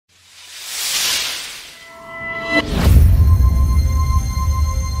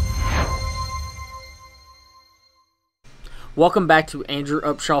Welcome back to Andrew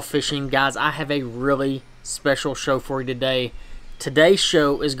Upshaw Fishing. Guys, I have a really special show for you today. Today's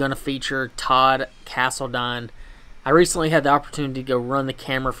show is going to feature Todd Castledine. I recently had the opportunity to go run the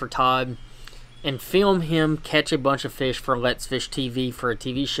camera for Todd and film him catch a bunch of fish for Let's Fish TV for a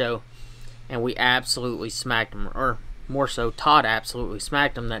TV show. And we absolutely smacked him, or more so, Todd absolutely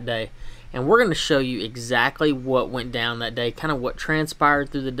smacked him that day. And we're going to show you exactly what went down that day, kind of what transpired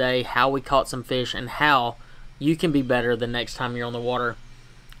through the day, how we caught some fish, and how you can be better the next time you're on the water.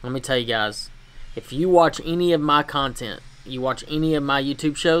 Let me tell you guys, if you watch any of my content, you watch any of my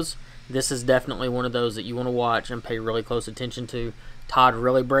YouTube shows, this is definitely one of those that you want to watch and pay really close attention to. Todd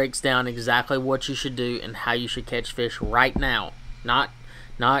really breaks down exactly what you should do and how you should catch fish right now. Not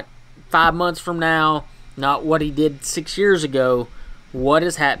 5 months from now, not what he did 6 years ago. What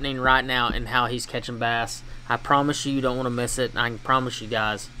is happening right now and how he's catching bass. I promise you don't want to miss it. I can promise you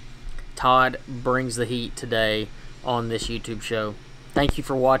guys, Todd brings the heat today on this YouTube show. Thank you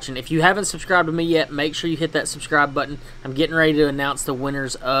for watching. If you haven't subscribed to me yet, make sure you hit that subscribe button. I'm getting ready to announce the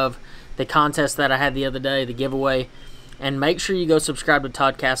winners of the contest that I had the other day, the giveaway. And make sure you go subscribe to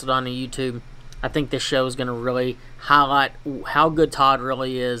Todd Castledine on YouTube. I think this show is going to really highlight how good Todd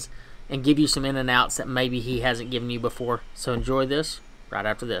really is and give you some in and outs that maybe he hasn't given you before. So enjoy this right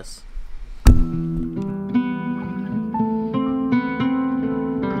after this.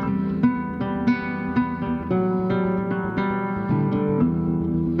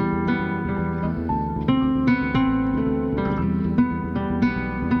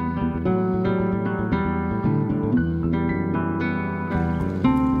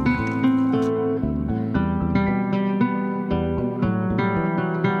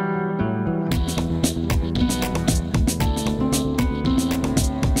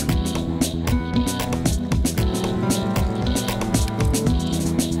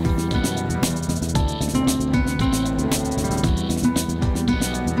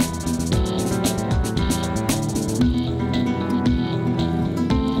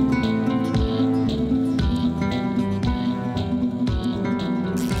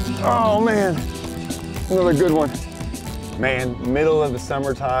 Oh man, another good one. Man, middle of the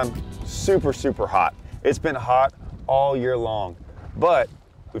summertime, super hot. It's been hot all year long, but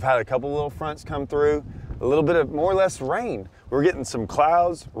we've had a couple little fronts come through, a little bit of more or less rain. We're getting some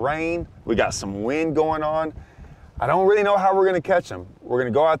clouds, rain, we got some wind going on. I don't really know how we're gonna catch them. We're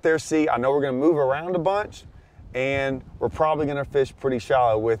gonna go out there, see. I know we're gonna move around a bunch, and we're probably gonna fish pretty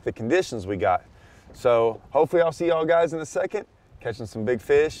shallow with the conditions we got. So hopefully I'll see y'all guys in a second, catching some big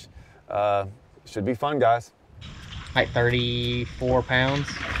fish. Should be fun, guys. Like 34 pounds.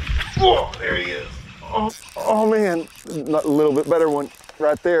 Oh, there he is. Oh man, a little bit better one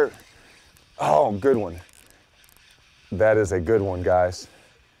right there. Oh, good one. That is a good one, guys.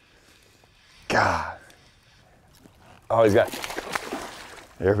 God. Oh, he's got,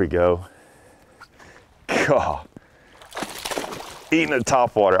 there we go. God. Eating a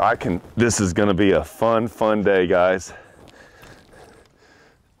topwater. This is gonna be a fun day, guys.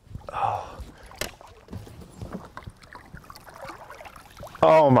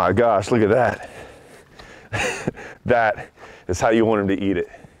 Oh my gosh, look at that. That is how you want him to eat it.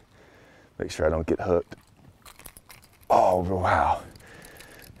 Make sure I don't get hooked. Oh, wow.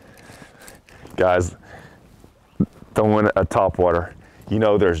 Guys, throwing a topwater. You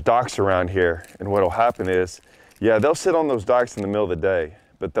know, there's docks around here, and what'll happen is, yeah, they'll sit on those docks in the middle of the day,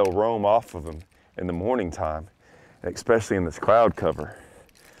 but they'll roam off of them in the morning time, especially in this cloud cover.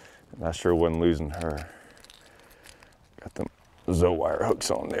 And I sure wasn't losing her. Got them wire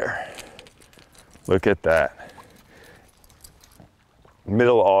hooks on there. Look at that.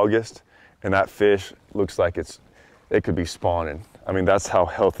 Middle of August, and that fish looks like it could be spawning. I mean, that's how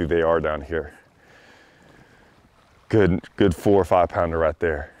healthy they are down here. Good 4 or 5 pounder right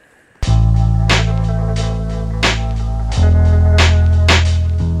there.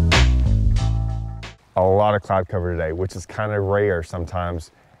 A lot of cloud cover today, which is kind of rare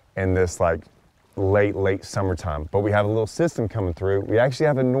sometimes in this like late summertime, but we have a little system coming through. We actually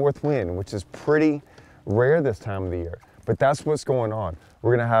have a north wind, which is pretty rare this time of the year, but that's what's going on.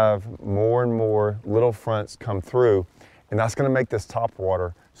 We're gonna have more and more little fronts come through, and that's gonna make this top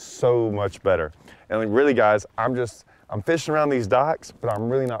water so much better. And like, really guys, I'm fishing around these docks, but I'm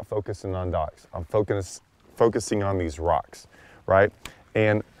really not focusing on docks. I'm focusing on these rocks, right?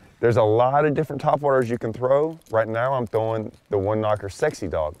 And there's a lot of different topwaters you can throw. Right now I'm throwing the One Knocker Sexy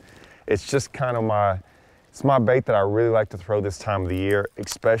Dog. It's just kind of my bait that I really like to throw this time of the year,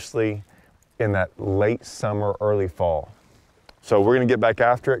 especially in that late summer, early fall. So we're gonna get back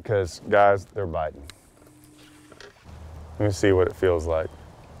after it because guys, they're biting. Let me see what it feels like.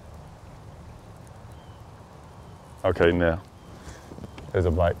 Okay, now, there's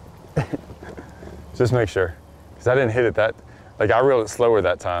a bite. Just make sure, because I didn't hit it that, like I reeled it slower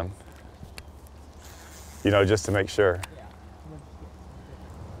that time. You know, just to make sure.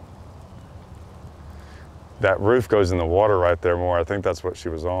 That roof goes in the water right there more. I think that's what she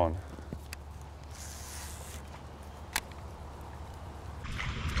was on.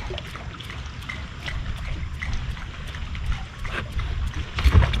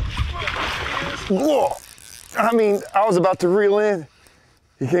 Whoa! I mean, I was about to reel in.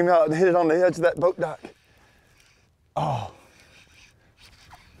 He came out and hit it on the edge of that boat dock. Oh.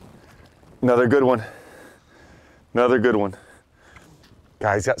 Another good one. Another good one.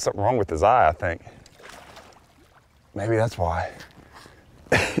 Guy, he's got something wrong with his eye, I think. Maybe that's why.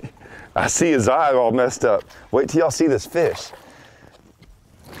 I see his eye all messed up. Wait till y'all see this fish.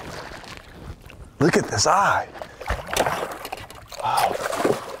 Look at this eye.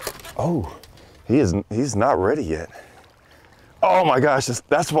 Oh, he's not ready yet. Oh my gosh,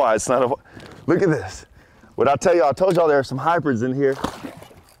 that's why it's not a, look at this. What I tell y'all, I told y'all there are some hybrids in here.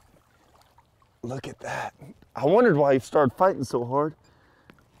 Look at that. I wondered why he started fighting so hard.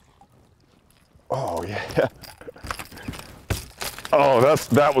 Oh yeah. Oh,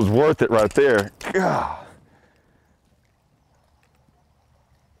 that was worth it right there. God.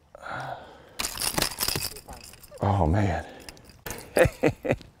 Oh man.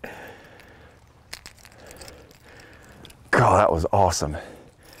 God, that was awesome.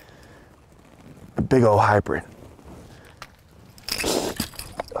 A big old hybrid.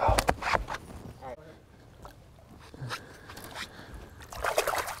 Oh.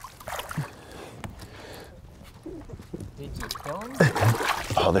 Did you kill him?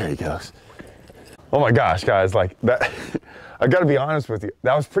 Oh, there he goes. Oh my gosh, guys, like that. I gotta be honest with you.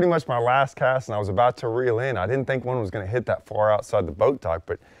 That was pretty much my last cast and I was about to reel in. I didn't think one was gonna hit that far outside the boat dock,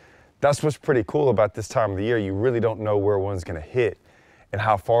 but that's what's pretty cool about this time of the year. You really don't know where one's gonna hit and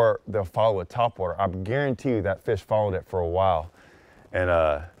how far they'll follow a topwater. I guarantee you that fish followed it for a while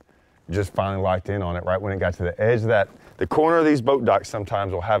and just finally locked in on it right when it got to the edge of that. The corner of these boat docks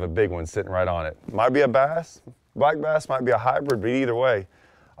sometimes will have a big one sitting right on it. Might be a bass, black bass, might be a hybrid, but either way,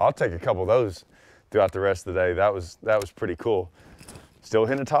 I'll take a couple of those throughout the rest of the day. That was pretty cool. Still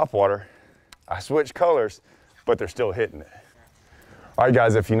hitting the topwater. I switched colors, but they're still hitting it. All right,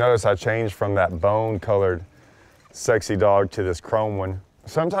 guys, if you notice, I changed from that bone-colored sexy dog to this chrome one.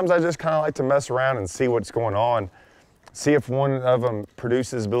 Sometimes I just kind of like to mess around and see what's going on, see if one of them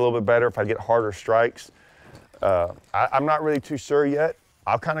produces a little bit better, if I get harder strikes. I'm not really too sure yet.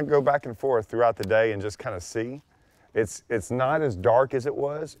 I'll kind of go back and forth throughout the day and just kind of see. It's not as dark as it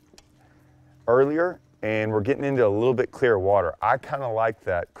was earlier, and we're getting into a little bit clear water. I kind of like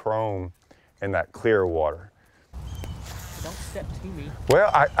that chrome and that clear water. Don't step to me. Well,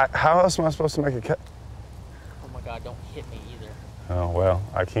 how else am I supposed to make a cut? Oh my God, don't hit me either. Oh, well,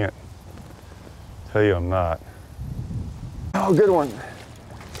 I can't tell you I'm not. Oh, good one.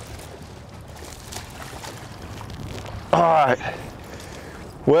 All right.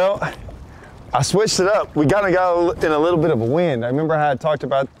 Well, I switched it up. We got in a little bit of a wind. I remember I had talked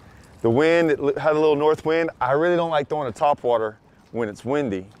about the wind. It had a little north wind. I really don't like throwing a topwater when it's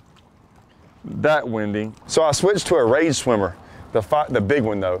windy. That windy. So I switched to a rage swimmer, the big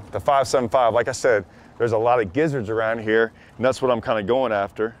one though, the 575. Like I said, there's a lot of gizzards around here, and that's what I'm kind of going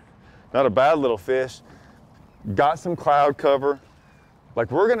after. Not a bad little fish. Got some cloud cover. Like,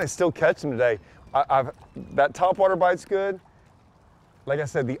 we're gonna still catch them today. That topwater bite's good. Like I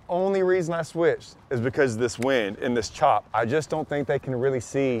said, the only reason I switched is because of this wind and this chop. I just don't think they can really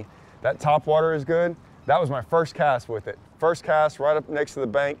see that topwater is good. That was my first cast with it. First cast right up next to the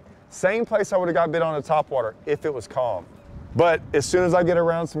bank. Same place I would have got bit on the topwater if it was calm. But as soon as I get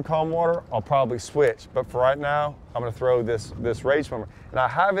around some calm water, I'll probably switch. But for right now, I'm gonna throw this rage swimmer. And I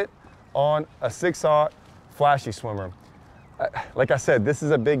have it on a 6/0 flashy swimmer. Like I said, this is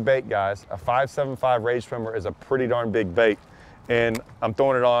a big bait, guys. A 575 rage swimmer is a pretty darn big bait. And I'm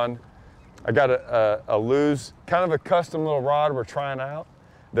throwing it on. I got a loose, kind of a custom little rod we're trying out.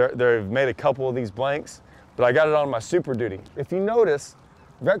 They've made a couple of these blanks, but I got it on my Super Duty. If you notice,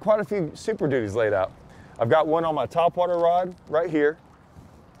 I've got quite a few Super Duties laid out. I've got one on my topwater rod right here.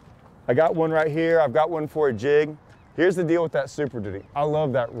 I got one right here. I've got one for a jig. Here's the deal with that Super Duty. I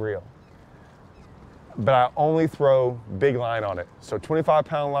love that reel, but I only throw big line on it. So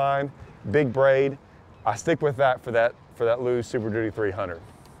 25-pound line, big braid. I stick with that for that loose Super Duty 300.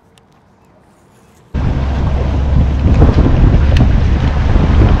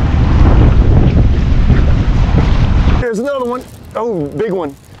 Here's another one. Oh, big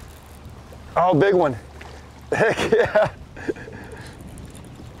one. Oh, big one. Heck yeah.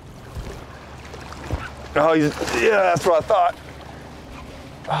 Oh, yeah, that's what I thought.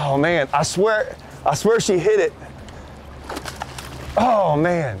 Oh man, I swear she hit it. Oh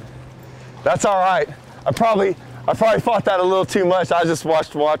man, that's all right. I probably fought that a little too much. I just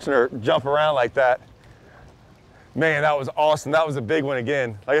watching her jump around like that. Man, that was awesome. That was a big one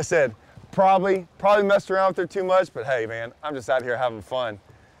again. Like I said, probably messed around with her too much, but hey man, I'm just out here having fun.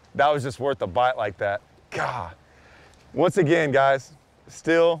 That was just worth a bite like that. God. Once again, guys,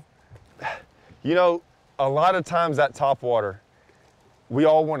 still, you know, a lot of times that topwater, we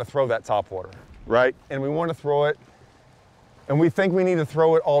all want to throw that topwater, right? And we want to throw it, and we think we need to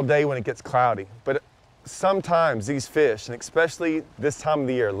throw it all day when it gets cloudy. But sometimes these fish, and especially this time of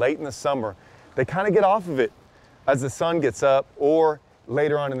the year, late in the summer, they kind of get off of it as the sun gets up or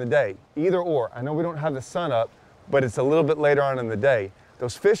later on in the day. Either or. I know we don't have the sun up, but it's a little bit later on in the day.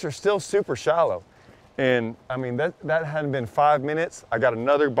 Those fish are still super shallow. And I mean, that hadn't been 5 minutes. I got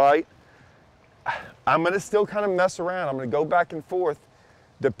another bite. I'm gonna still kind of mess around. I'm gonna go back and forth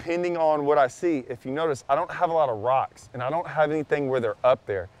depending on what I see. If you notice, I don't have a lot of rocks and I don't have anything where they're up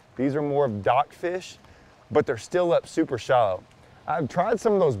there. These are more of dock fish, but they're still up super shallow. I've tried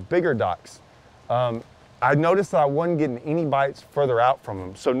some of those bigger docks. I noticed that I wasn't getting any bites further out from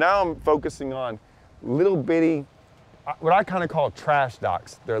them. So now I'm focusing on little bitty, what I kind of call trash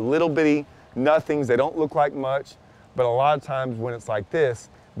docks. They're little bitty nothings. They don't look like much, but a lot of times when it's like this,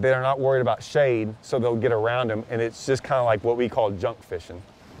 they're not worried about shade, so they'll get around them, and it's just kind of like what we call junk fishing.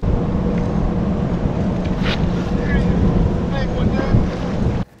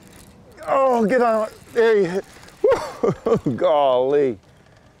 Oh, get on. There you hit. Golly.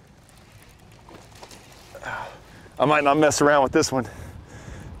 I might not mess around with this one.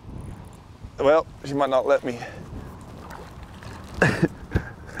 Well, she might not let me.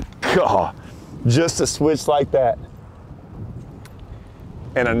 God, just a switch like that.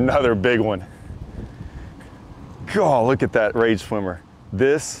 And another big one. God, look at that rage swimmer.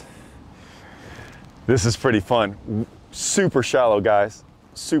 This is pretty fun. Super shallow, guys.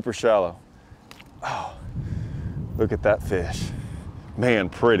 Super shallow. Oh, look at that fish. Man,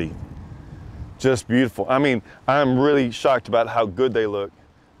 pretty. Just beautiful. I mean, I'm really shocked about how good they look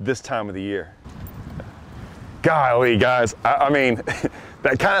this time of the year. Golly, guys. I mean,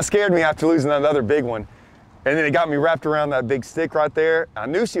 that kind of scared me after losing that other big one. And then it got me wrapped around that big stick right there. I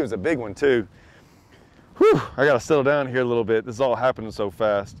knew she was a big one too. Whew, I gotta settle down here a little bit. This is all happening so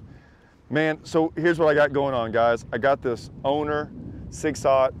fast. Man, so here's what I got going on, guys. I got this Owner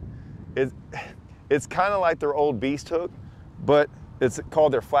 6/0. It's kind of like their old Beast hook, but it's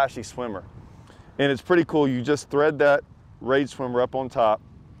called their Flashy Swimmer. And it's pretty cool. You just thread that Rage Swimmer up on top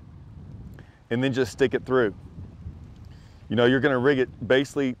and then just stick it through. You know, you're gonna rig it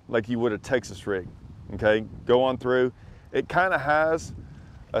basically like you would a Texas rig. Okay, go on through. It kind of has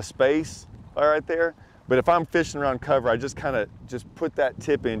a space right there, but if I'm fishing around cover, I just kind of put that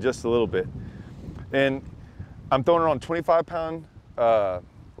tip in just a little bit. And I'm throwing it on 25-pound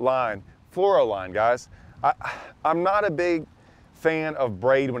line, fluoro line, guys. I'm not a big fan of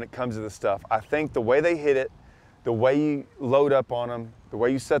braid when it comes to this stuff. I think the way they hit it, the way you load up on them, the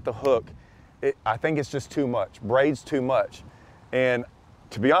way you set the hook, I think it's just too much. Braid's too much. And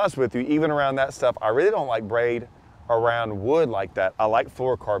to be honest with you, even around that stuff, I really don't like braid around wood like that. I like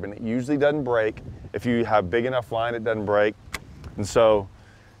fluorocarbon. It usually doesn't break. If you have big enough line, it doesn't break. And so,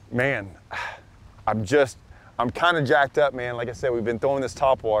 man, I'm kind of jacked up, man. Like I said, we've been throwing this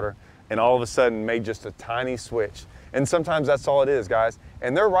topwater and all of a sudden made just a tiny switch. And sometimes that's all it is, guys.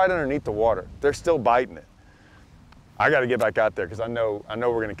 And they're right underneath the water. They're still biting it. I got to get back out there because I know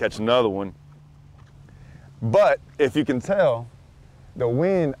we're going to catch another one. But if you can tell, the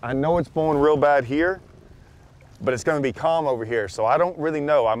wind, I know it's blowing real bad here, but it's going to be calm over here. So I don't really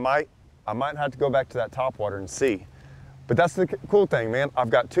know. I might have to go back to that topwater and see. But that's the cool thing, man. I've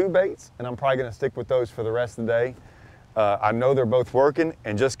got 2 baits, and I'm probably going to stick with those for the rest of the day. I know they're both working,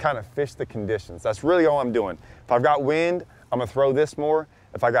 and just kind of fish the conditions. That's really all I'm doing. If I've got wind, I'm going to throw this more.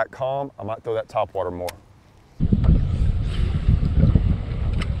 If I got calm, I might throw that topwater more.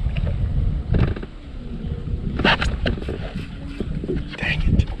 Dang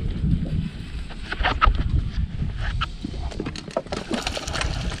it.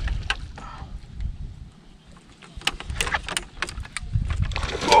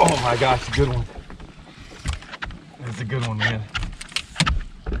 Oh my gosh, a good one. That's a good one, man.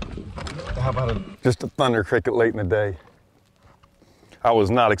 How about just a thunder cricket late in the day? I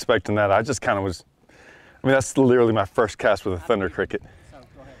was not expecting that. I just kind of was, I mean, that's literally my first cast with a thunder cricket.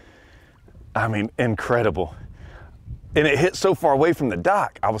 I mean, incredible. And it hit so far away from the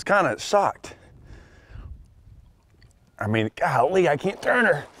dock, I was kind of shocked. I mean, golly, I can't turn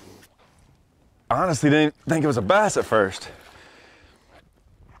her. I honestly didn't think it was a bass at first.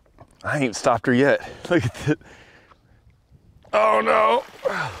 I ain't stopped her yet. Look at that. Oh no.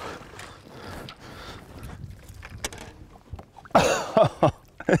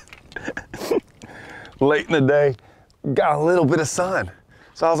 Late in the day, got a little bit of sun.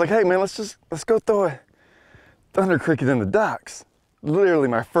 So I was like, hey man, let's go throw a thunder cricket in the docks. Literally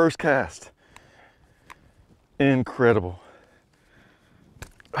my first cast. Incredible.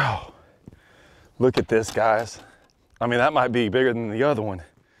 Oh, look at this, guys. I mean, that might be bigger than the other one.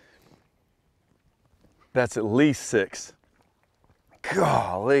 That's at least 6.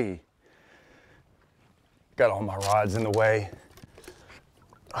 Golly. Got all my rods in the way.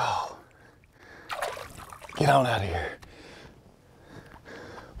 Oh, get on out of here.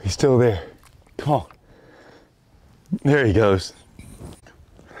 He's still there. Come on. There he goes.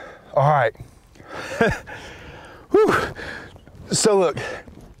 All right. Whew. So look,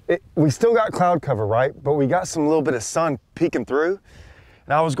 we still got cloud cover, right? But we got some little bit of sun peeking through.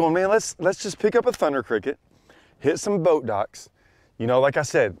 And I was going, man, let's just pick up a thunder cricket, hit some boat docks. You know, like I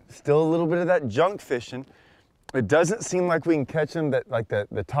said, still a little bit of that junk fishing. It doesn't seem like we can catch them, that like the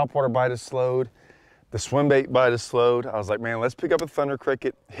topwater bite is slowed, the swim bait bite is slowed. I was like, man, let's pick up a thunder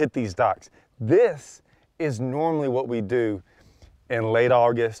cricket, hit these docks. This is normally what we do in late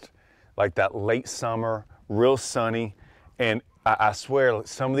August, like that late summer, real sunny. And I swear,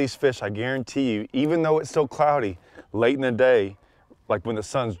 some of these fish, I guarantee you, even though it's still cloudy, late in the day, like when the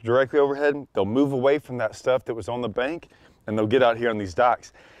sun's directly overhead, they'll move away from that stuff that was on the bank and they'll get out here on these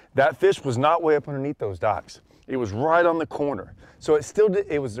docks. That fish was not way up underneath those docks. It was right on the corner. So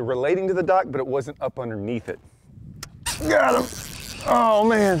it was relating to the dock, but it wasn't up underneath it. Got him. Oh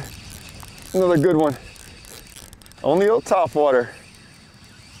man, another good one. On the old topwater.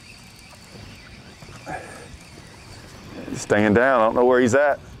 He's staying down, I don't know where he's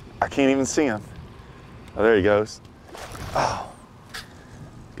at. I can't even see him. Oh, there he goes. Oh,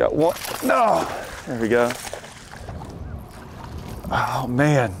 got one, no, there we go. Oh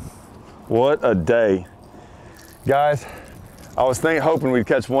man, what a day. Guys, I was hoping we'd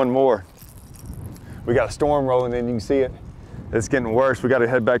catch one more. We got a storm rolling in, you can see it. It's getting worse. We got to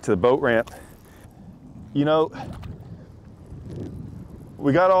head back to the boat ramp. You know,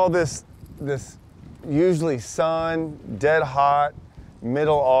 we got all this usually sun, dead hot,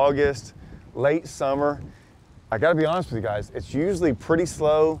 middle August, late summer. I gotta be honest with you guys, it's usually pretty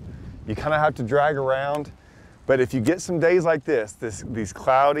slow. You kind of have to drag around. But if you get some days like these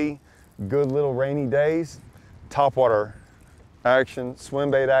cloudy, good little rainy days, topwater action, swim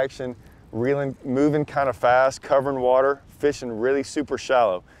bait action, reeling, moving kind of fast, covering water, fishing really super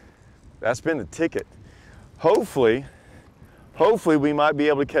shallow. That's been the ticket. Hopefully we might be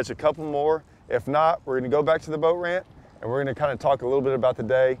able to catch a couple more. If not, we're gonna go back to the boat ramp and we're gonna kind of talk a little bit about the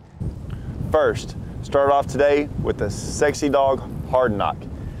day. First, start off today with the Sexy Dog Hard Knock.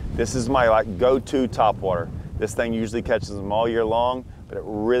 This is my go-to topwater. This thing usually catches them all year long, but it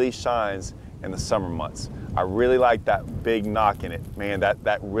really shines in the summer months. I really like that big knock in it. Man,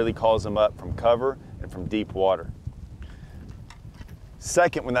 that really calls them up from cover and from deep water.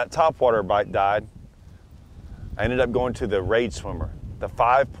 Second, when that topwater bite died, I ended up going to the Rage Swimmer, the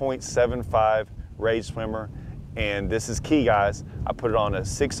 5.75 Rage Swimmer. And this is key, guys. I put it on a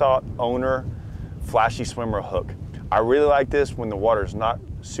 6/0 owner flashy swimmer hook. I really like this when the water's not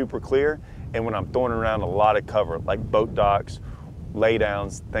super clear and when I'm throwing around a lot of cover, like boat docks,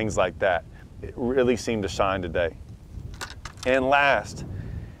 laydowns, things like that. It really seemed to shine today. And last,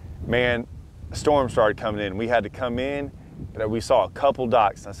 man, a storm started coming in. We had to come in, but we saw a couple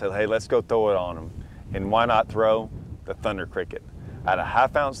docks. I said, hey, let's go throw it on them. And why not throw the thunder cricket? I had a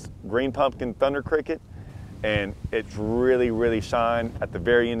 1/2 ounce green pumpkin thunder cricket, and it's really shined at the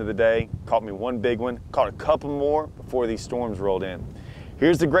very end of the day. Caught me one big one, caught a couple more before these storms rolled in.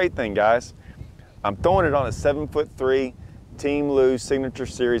 Here's the great thing, guys. I'm throwing it on a 7'3" Team Lou Signature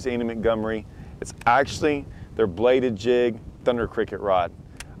Series Andy Montgomery. It's actually their bladed jig thunder cricket rod.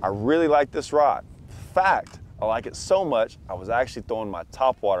 I really like this rod. In fact, I like it so much, I was actually throwing my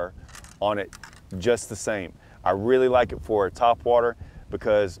topwater on it just the same. I really like it for a topwater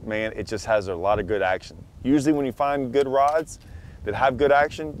because, man, it just has a lot of good action. Usually when you find good rods that have good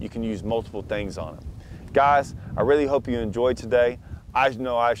action, you can use multiple things on them. Guys, I really hope you enjoyed today. I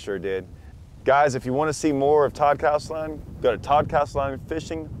know I sure did. Guys, if you want to see more of Todd Castledine, go to Todd Castledine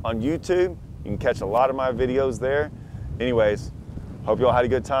Fishing on YouTube. You can catch a lot of my videos there. Anyways, hope you all had a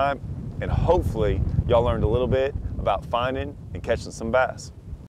good time, and hopefully y'all learned a little bit about finding and catching some bass.